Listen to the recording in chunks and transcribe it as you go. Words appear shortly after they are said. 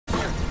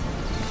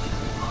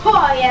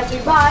Hi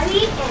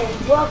everybody,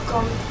 and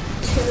welcome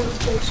to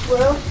this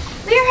world.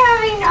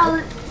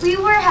 We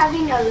were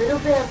having a little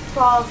bit of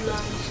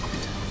problems.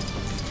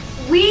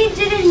 We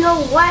didn't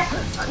know what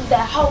the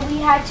hell we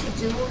had to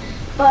do,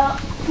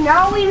 but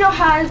now we know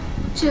how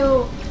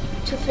to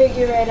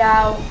figure it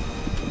out.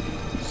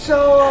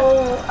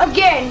 So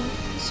again,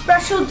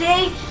 special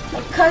day.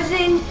 My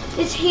cousin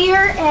is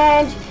here,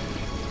 and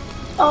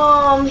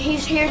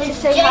he's here to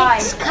say hi.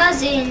 Jake's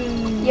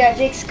cousin. Yeah,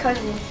 Jake's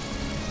cousin.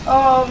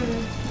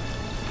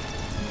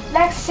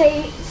 Let's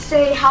say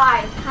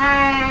hi.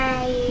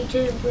 Hi,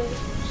 YouTubers.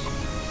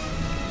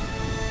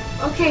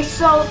 Okay,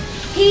 so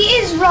he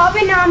is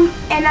Robin,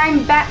 and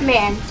I'm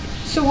Batman.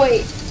 So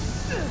wait,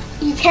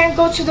 you can't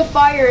go to the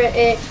fire.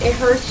 It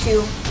hurts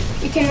you.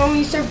 You can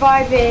only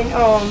survive in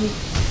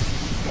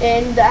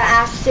the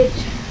acid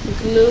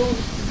glue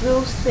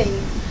thing.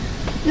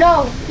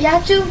 No, you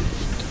have to.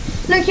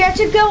 Look, you have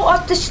to go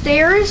up the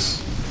stairs.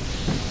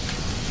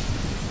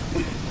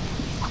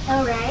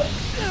 Alright.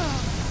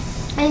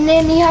 And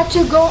then you have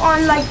to go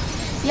on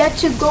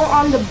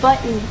the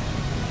button.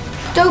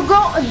 Don't go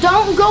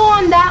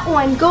on that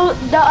one. Go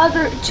to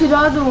the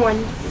other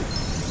one.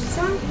 This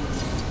one?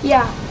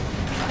 Yeah.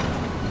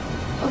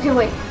 Okay,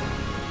 wait.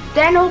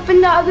 Then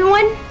open the other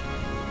one.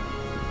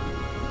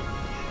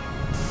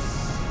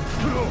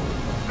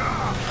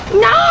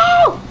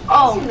 No!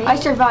 Oh, I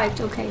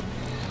survived. Okay.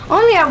 I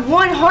only have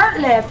one heart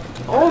left.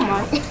 Oh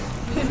my.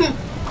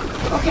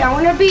 Okay, I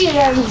want to be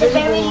there. It's a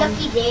very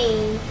lucky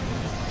day.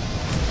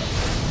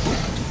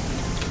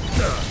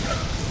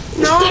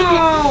 No! I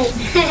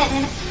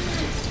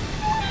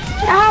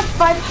have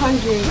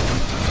 500.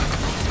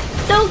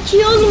 Don't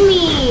kill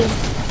me!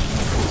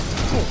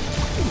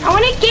 I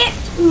want to get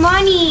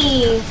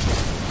money!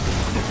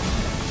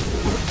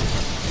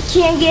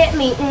 Can't get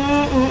me.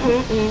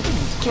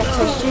 Can't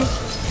touch this.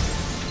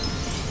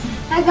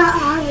 I got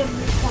 100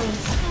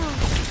 points.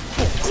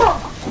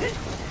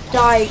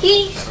 Die.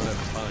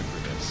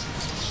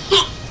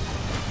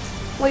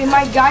 Wait,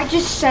 my guy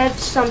just said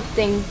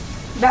something.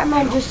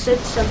 Batman just said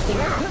something.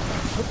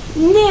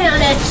 Now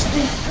let's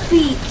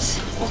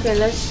defeat. Okay,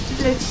 let's.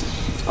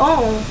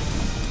 Oh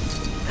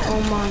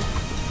my.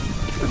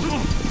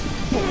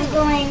 I'm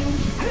going.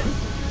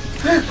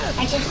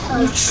 I just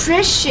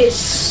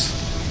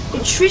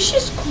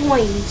nutritious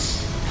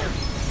coins.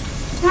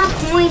 not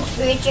points,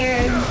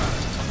 Richard.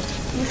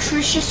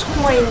 Nutritious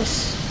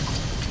coins.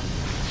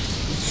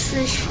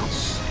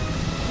 Nutritious.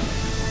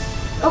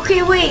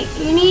 Okay, wait.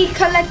 You need to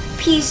collect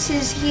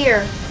pieces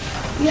here.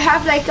 You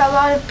have like a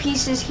lot of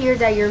pieces here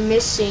that you're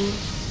missing.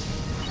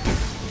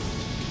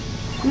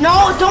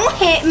 No, don't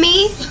hit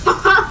me.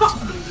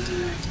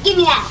 Give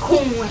me that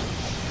coin.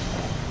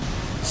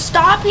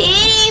 Stop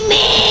hitting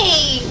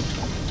me.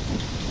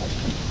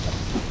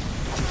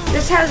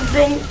 This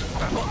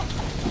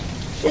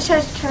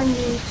has turned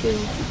into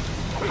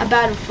a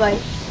battle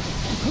fight.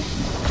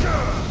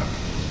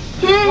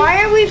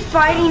 Why are we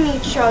fighting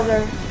each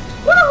other?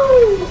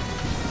 Woo!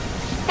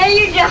 And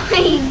you're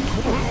dying.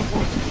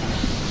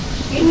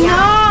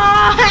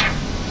 No!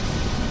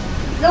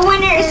 The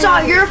winner It's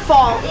all your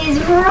fault. is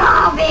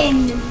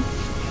Robin.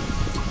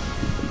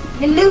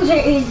 The loser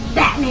is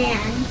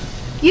Batman.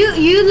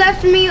 You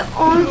left me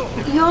on.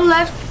 You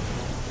left.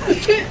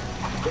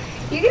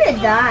 You're gonna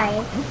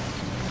die.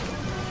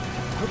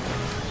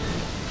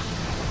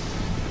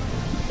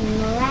 You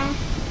know that?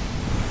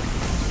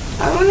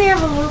 I only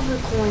have a little bit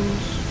of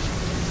coins.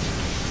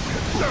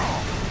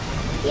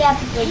 Yeah,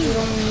 because you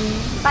don't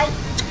fight.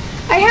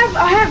 I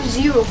have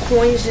 0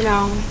 coins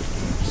now.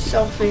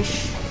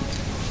 Selfish.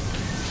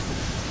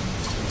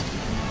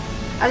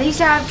 At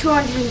least I have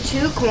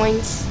 202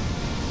 coins.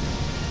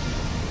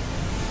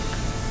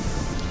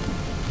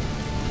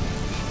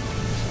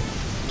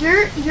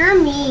 You're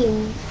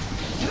mean.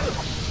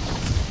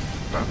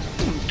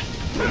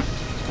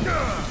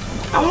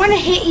 I want to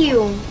hit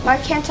you. Why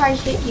can't I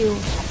hit you?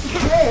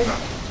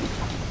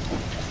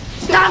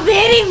 Stop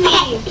hitting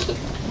me!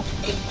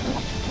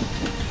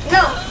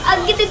 No,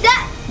 I'll get the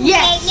duck.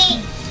 Yes.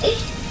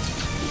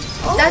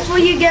 That's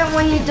what you get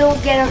when you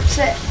don't get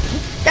upset.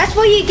 That's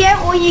what you get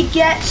when you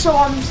get so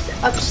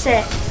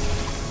upset.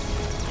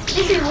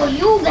 This is what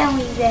you get when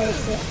you get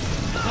upset.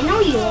 I know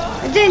you are.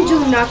 I didn't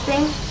do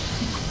nothing.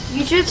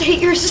 You just hit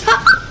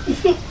yourself.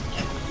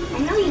 I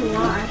know you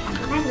are.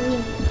 I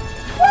mean.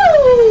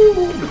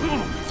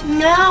 Woo!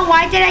 No,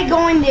 why did I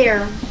go in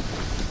there?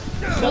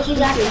 Think you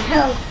got your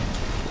help.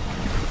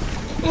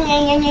 I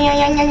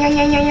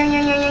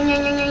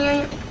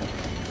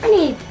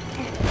need.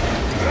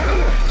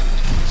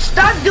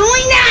 Stop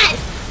doing that!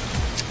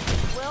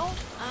 Well,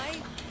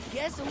 I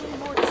guess a little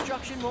more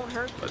destruction won't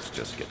hurt. Let's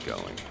just get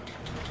going.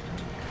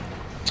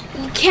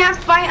 You can't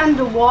fight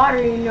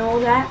underwater, you know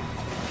that?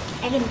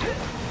 I can.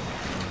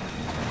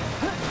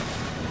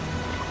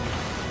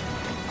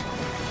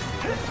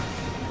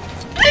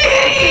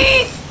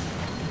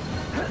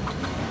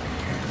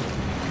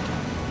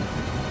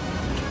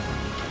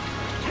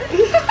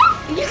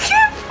 You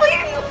can't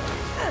play.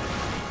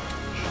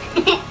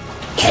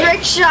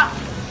 Trick shot.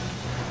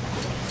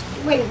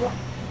 Wait, what?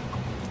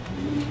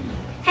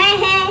 Hey,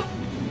 hey.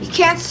 You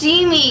can't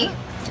see me.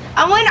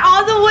 I went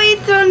all the way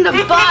through the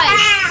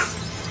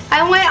bus.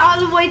 I went all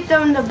the way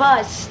through the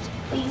bus.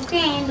 You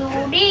can't do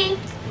this.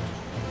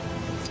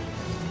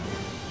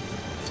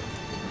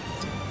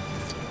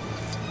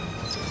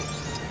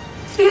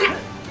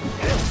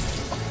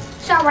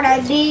 Saw what I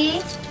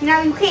did.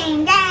 Now you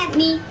can't get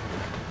me.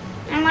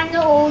 I'm on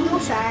the other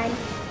side.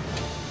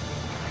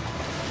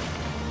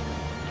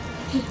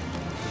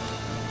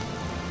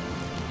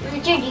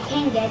 Richard, you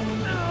can't get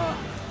me.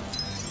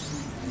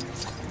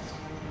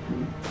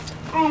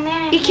 Oh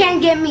man. He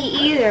can't get me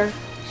either.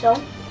 So,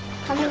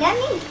 come and get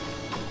me.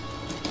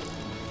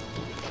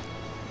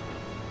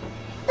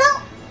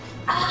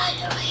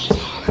 No.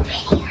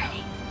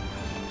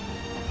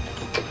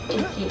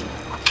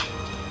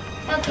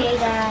 Okay,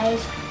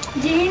 guys.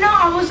 Did you know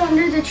I was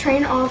under the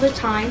train all the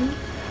time?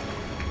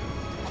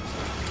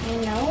 I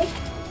know.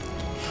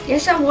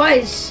 Yes, I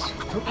was.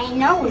 I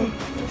know.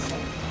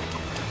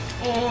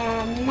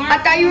 And now I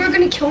thought you were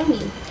gonna kill me.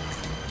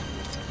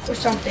 Or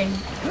something.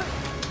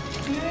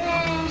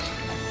 Nah,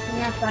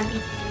 not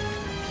funny.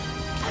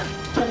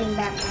 Putting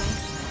back on.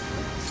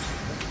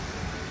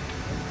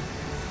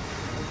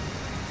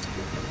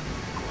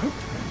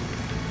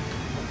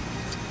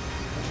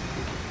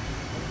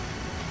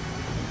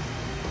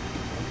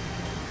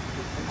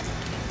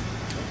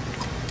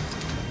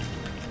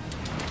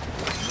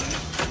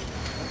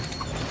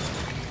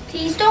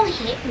 Please don't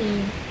hit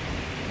me.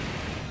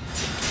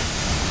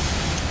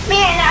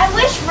 Man, I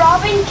wish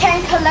Robin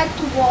can collect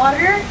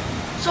water.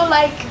 So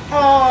like,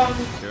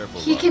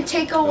 he can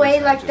take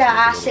away like the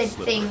acid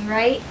thing,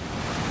 right?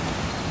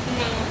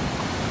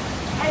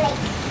 Nah. I like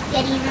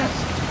getting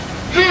us.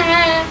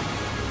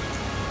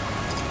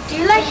 Do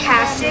you like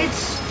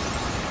acids?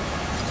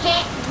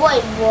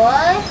 Wait,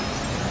 what?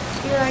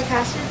 Do you like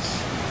acids?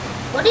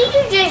 What did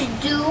you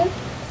just do?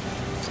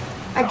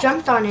 I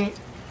jumped on it.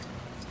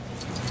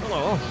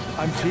 Hello,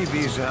 I'm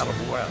TV's out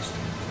of West.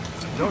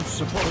 Don't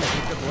suppose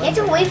you could Get lend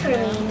away me from me,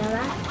 you know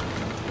that?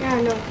 Yeah,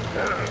 I know.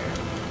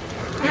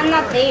 I'm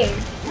not there.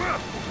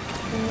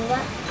 You know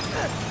what?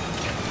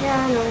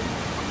 Yeah, I know.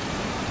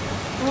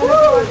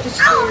 Ooh,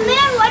 oh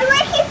man, why do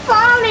I keep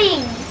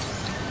falling?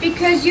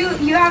 Because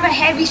you have a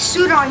heavy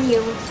suit on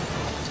you.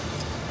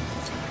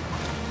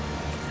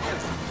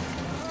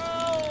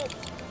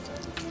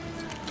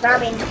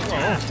 Robin.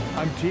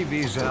 Hello, I'm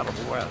TV's out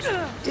of West.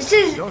 This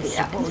is, Don't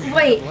suppose you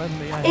wait, could lend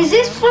me a is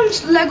this hand?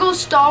 from Lego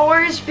Star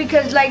Wars?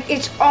 Because like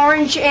it's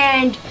orange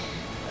and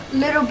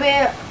little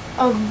bit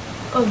of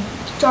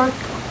dark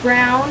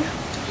brown.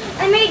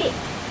 I made it.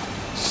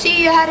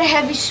 See, you had a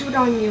heavy suit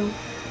on you.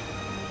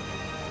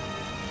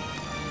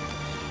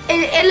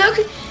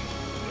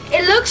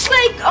 It looks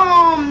like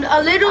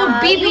a little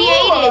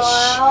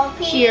BB-8ish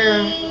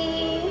here.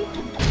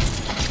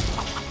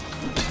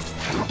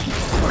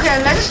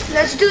 Okay,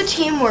 let's do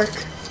teamwork.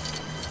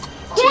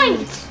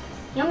 Coins.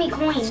 Yummy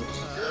coins.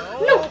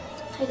 No,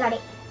 I got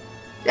it.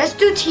 Let's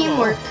do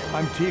teamwork.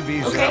 I'm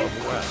TV's Okay. out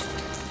of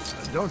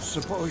West. Don't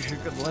suppose you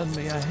could lend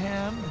me a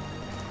hand?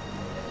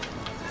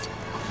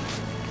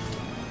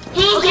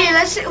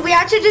 Okay, we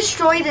have to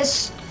destroy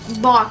this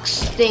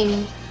box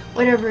thing,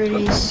 whatever it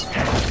is.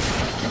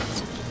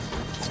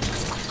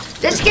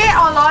 Let's get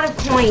a lot of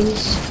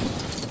coins.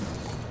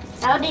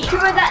 I'll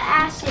destroy the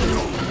acid.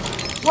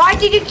 Why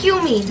did you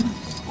kill me?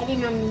 I did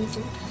not mean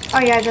to. Oh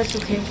yeah, that's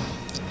okay.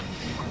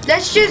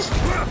 Let's just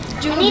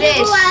do I need this.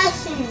 to go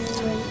acid.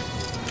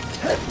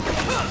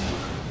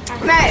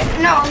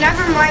 No,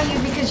 never mind you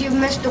because you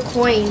missed the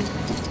coin.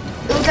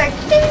 It was like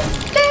ding,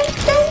 ding,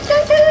 ding,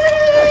 ding,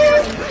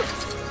 ding.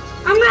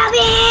 I'm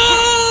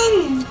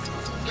Robin!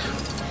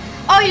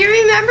 Oh, you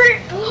remember?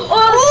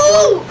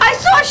 Oh, I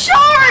saw a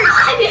shark!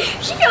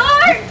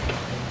 Shark!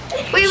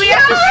 Wait, we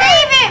have to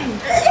save him!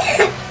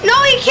 No,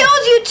 he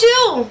kills you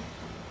too!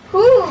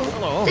 Who?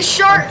 Hello, The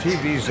shark. I'm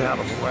TV's out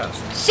of West.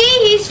 See,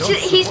 he's Don't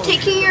he's suppose you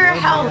taking could your lend me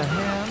a health.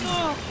 hand?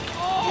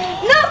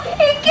 No,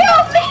 he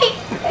killed me!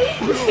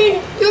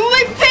 You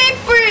might pay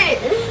for it!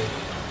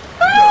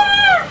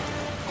 Ah!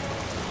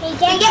 He He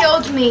can't get,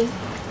 killed me.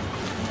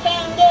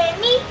 can't get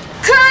me.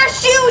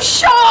 Curse you,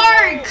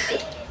 shark!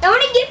 I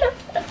want to get him.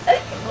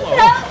 Hello,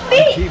 Help I'm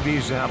me.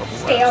 TV's out of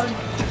Stay on.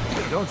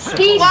 West. Don't suppose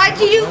Please, why you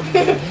do you- could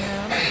lend me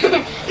a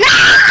hand?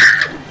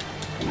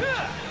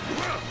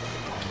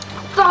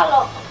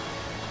 Follow.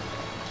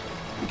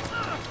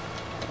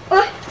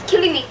 Oh, it's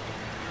killing me.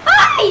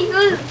 Ah, he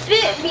just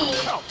bit me.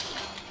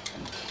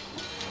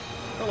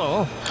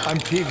 Hello, I'm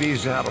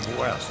TV's out of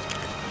West.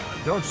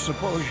 Don't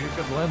suppose you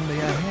could lend me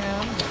a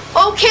hand?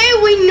 Okay,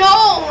 we know.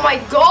 Oh my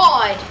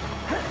god.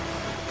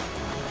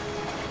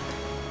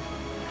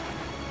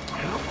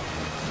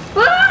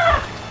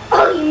 Ah!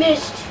 Oh, you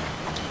missed.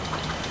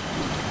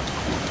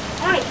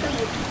 I want to kill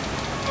you.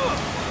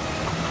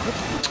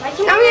 Why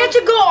can't Now we have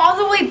to go all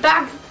the way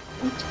back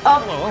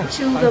up Hello,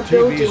 to I'm the TV's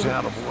building.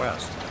 out of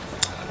West.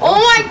 Oh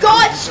my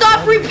god,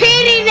 stop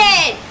repeating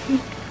it!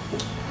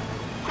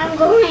 I'm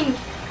going.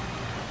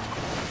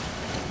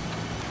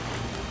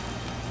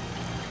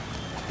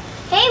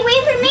 Hey,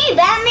 wait for me. you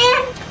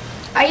Batman?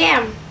 I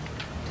am.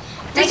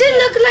 Does it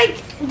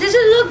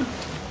look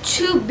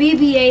too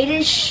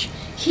BB-8ish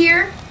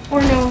here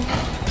or no?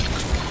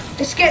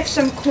 Let's get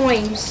some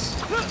coins.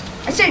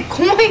 I said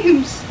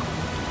coins.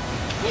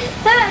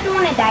 I don't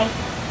want to die.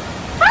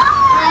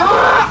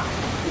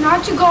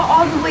 Not to go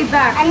all the way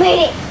back. I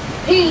made it.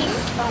 Peace.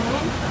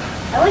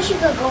 I wish you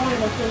could go on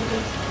the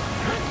pages.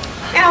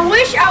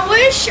 I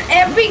wish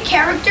every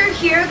character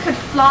here could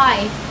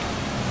fly.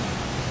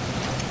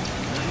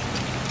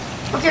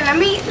 Okay, let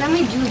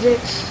me do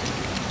this.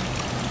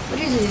 What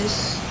is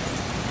this?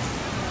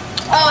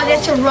 Oh,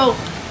 that's a rope.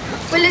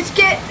 But let's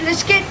get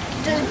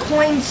the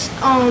coins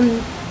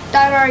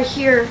that are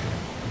here.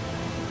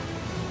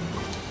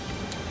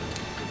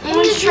 I'm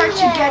gonna try to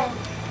get.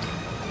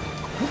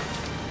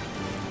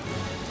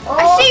 Oh.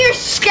 I see your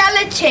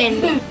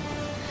skeleton.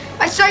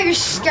 I saw your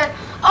skeleton.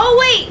 Oh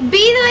wait,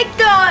 be like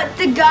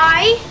the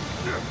guy.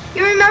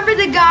 You remember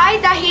the guy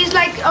that he's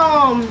like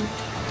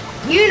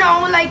you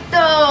know, like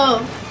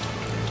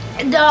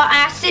the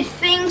acid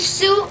thing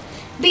suit?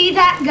 Be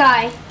that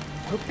guy.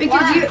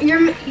 Because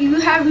you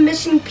have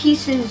missing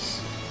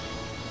pieces.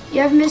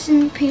 You have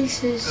missing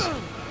pieces.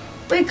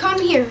 Wait, come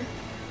here.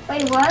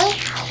 Wait, what?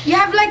 You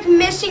have like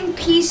missing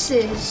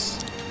pieces.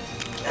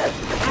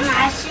 I'm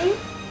asking.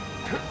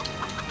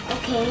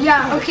 Okay.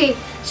 Yeah, okay.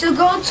 So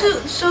go to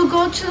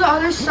the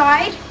other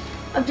side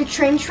of the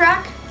train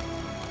track.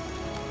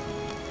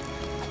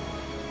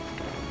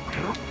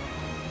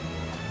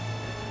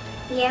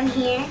 Yeah, I'm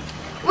here.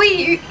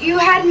 Wait, you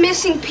had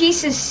missing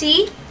pieces,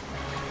 see?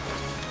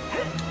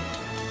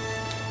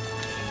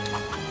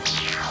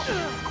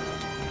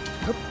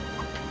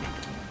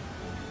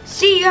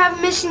 See, you have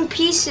missing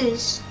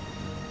pieces.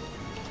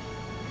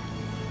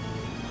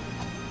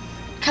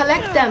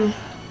 Collect them.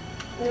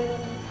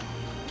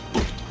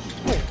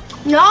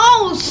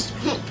 No!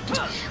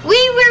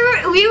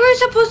 We were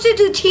supposed to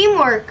do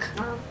teamwork.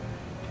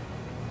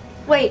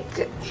 Wait.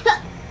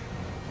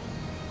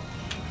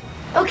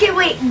 Okay,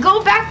 wait.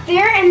 Go back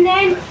there and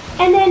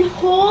then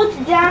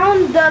hold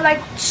down the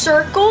like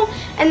circle,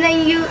 and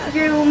then you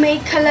may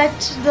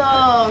collect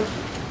the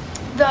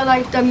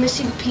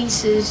missing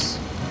pieces.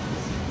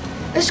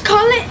 Let's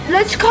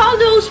call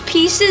those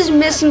pieces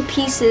missing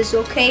pieces,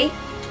 okay?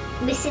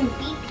 Missing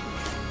beak.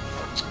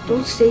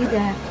 Don't say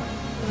that.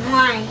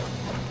 Why?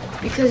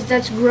 Because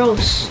that's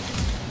gross.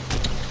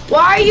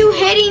 Why are you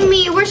hitting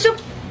me? We're so...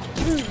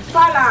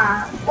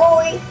 Fala,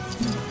 boy.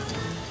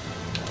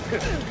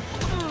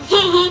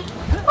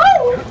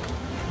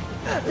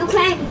 You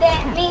can't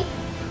get me.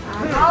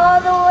 I'm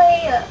all the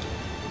way up.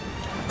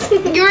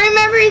 You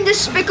remember in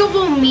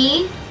Despicable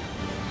Me?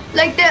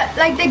 Like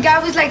the guy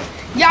was like,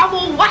 yeah,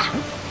 well, what?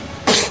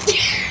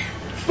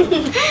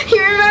 You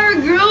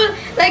remember Gru?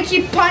 Like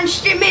he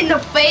punched him in the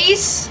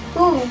face?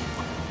 Who?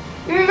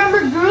 You remember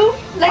Gru?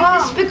 Like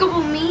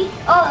Despicable Me?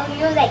 Oh,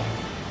 you were like,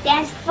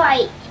 dance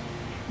fight.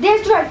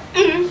 Dance fight.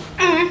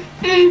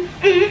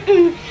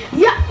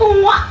 Yeah,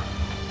 what?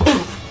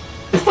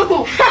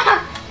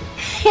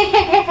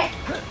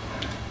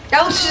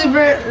 That was just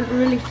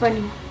really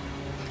funny.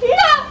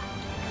 No!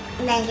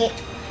 Like it.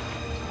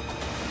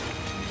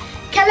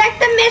 Collect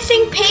the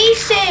missing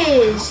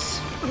pieces.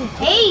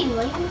 Hey,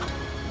 what are you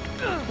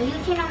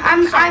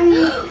I'm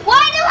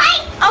Why do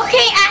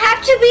okay, I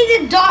have to be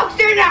the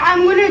doctor now.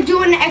 I'm gonna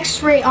do an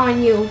x-ray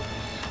on you.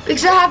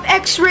 Because I have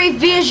x-ray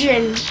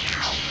vision.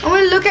 I'm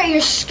gonna look at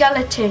your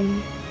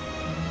skeleton.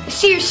 I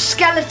see your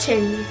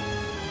skeleton.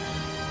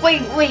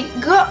 Wait,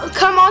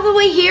 come all the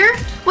way here.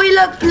 Wait,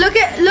 look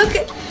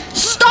at,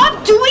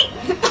 stop doing.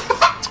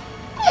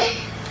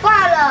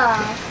 Follow.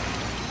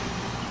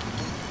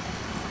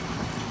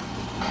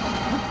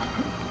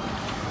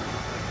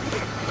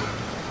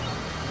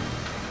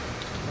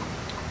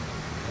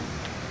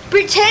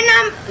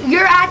 Pretend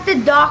you're at the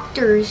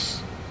doctor's.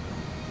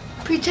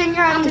 Pretend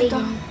you're at the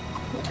doctor.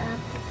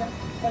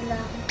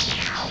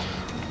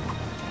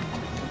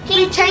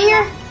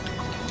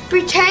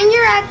 Pretend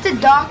you're at the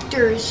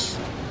doctor's.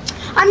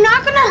 I'm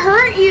not gonna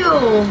hurt you.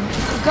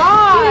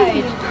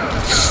 God,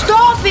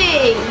 stop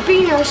it!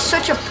 Being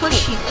such a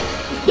pushy.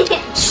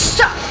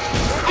 Stop.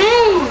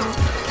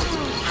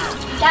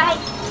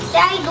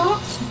 Daddy, go.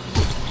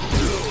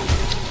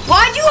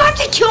 Why'd you have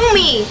to kill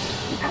me?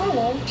 I don't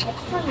know.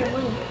 That's for your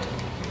money.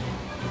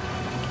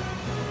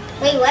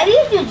 Wait, why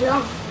did you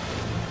jump?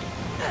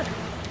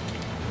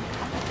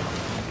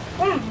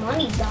 For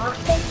money,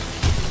 doctor.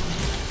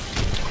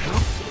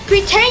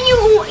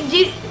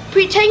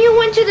 Pretend you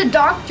went to the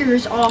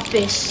doctor's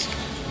office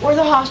or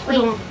the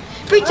hospital.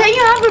 Pretend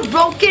you have a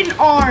broken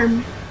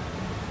arm.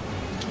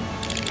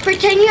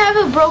 Pretend you have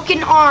a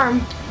broken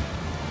arm.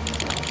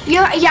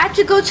 You have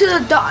to go to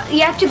the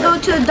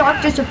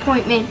doctor's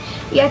appointment.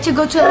 You have to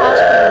go to the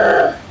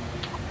hospital.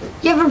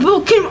 You have a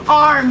broken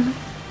arm.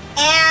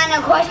 And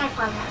of course I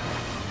found that.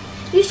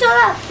 You saw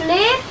that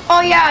flip?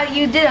 Oh yeah,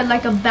 you did it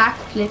like a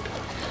backflip.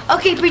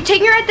 Okay,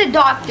 pretend you're at the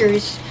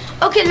doctor's.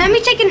 Okay, let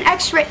me take an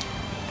x-ray.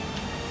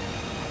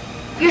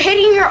 You're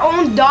hitting your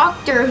own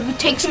doctor who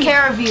takes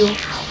care of you.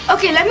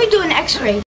 Okay, let me do an x-ray.